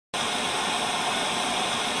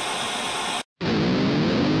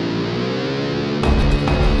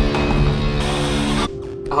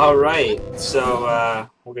Alright, so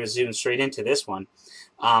we're going to zoom straight into this one.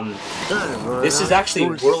 This is actually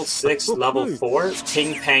World 6 Level 4,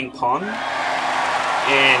 Ping Pang Pong. And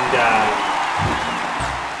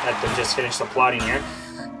I'm just finished applauding here.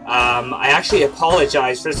 I actually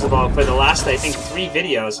apologize, first of all, for the last, I think, 3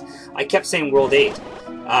 videos. I kept saying World 8.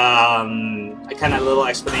 I kind of a little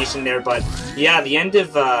explanation there, but yeah, the end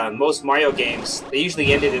of most Mario games, they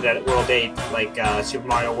usually ended it at World 8, like Super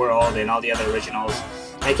Mario World and all the other originals.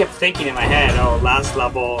 And I kept thinking in my head, oh, last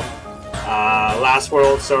level, last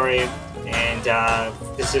world, sorry, and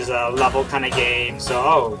this is a level kind of game, so,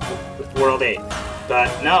 oh, World 8.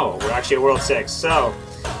 But no, we're actually at World 6, so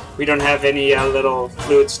we don't have any little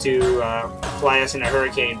flutes to fly us in a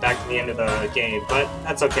hurricane back to the end of the game, but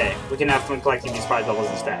that's okay. We can have fun collecting these prize levels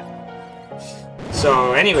instead.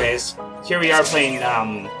 So anyways, here we are playing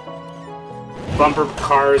bumper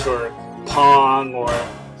cars or Pong or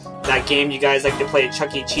that game you guys like to play at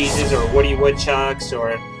Chuck E. Cheese's or Woody Woodchucks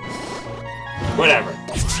or whatever.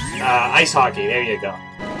 Ice hockey, there you go.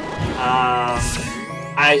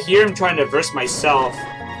 I hear I'm trying to verse myself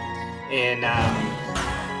in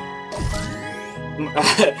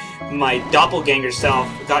my doppelganger self.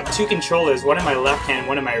 Got 2 controllers, one in my left hand,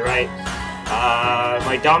 one in my right.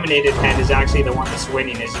 My dominated hand is actually the one that's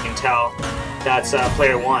winning, as you can tell. That's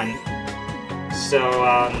player 1. So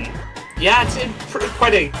yeah, it's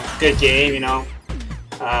quite a good game, you know.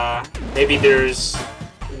 Maybe there's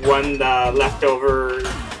one leftover,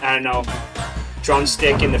 I don't know,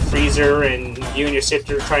 drumstick in the freezer, and you and your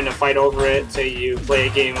sister are trying to fight over it, so you play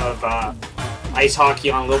a game of ice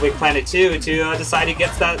hockey on Little Big Planet 2 to decide who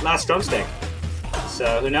gets that last drumstick.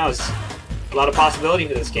 So who knows? A lot of possibility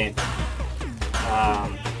for this game.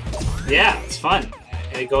 Yeah, it's fun.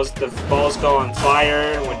 And the balls go on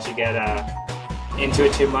fire once you get into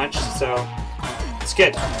it too much, so it's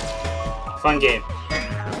good. Fun game.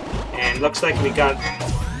 And looks like we got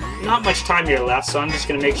not much time here left, so I'm just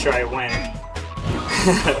gonna make sure I win.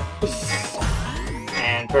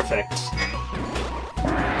 And perfect.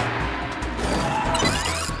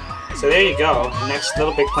 So there you go. Next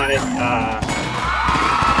Little Big Planet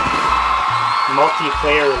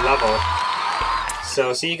multiplayer level.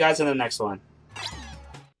 So see you guys in the next one.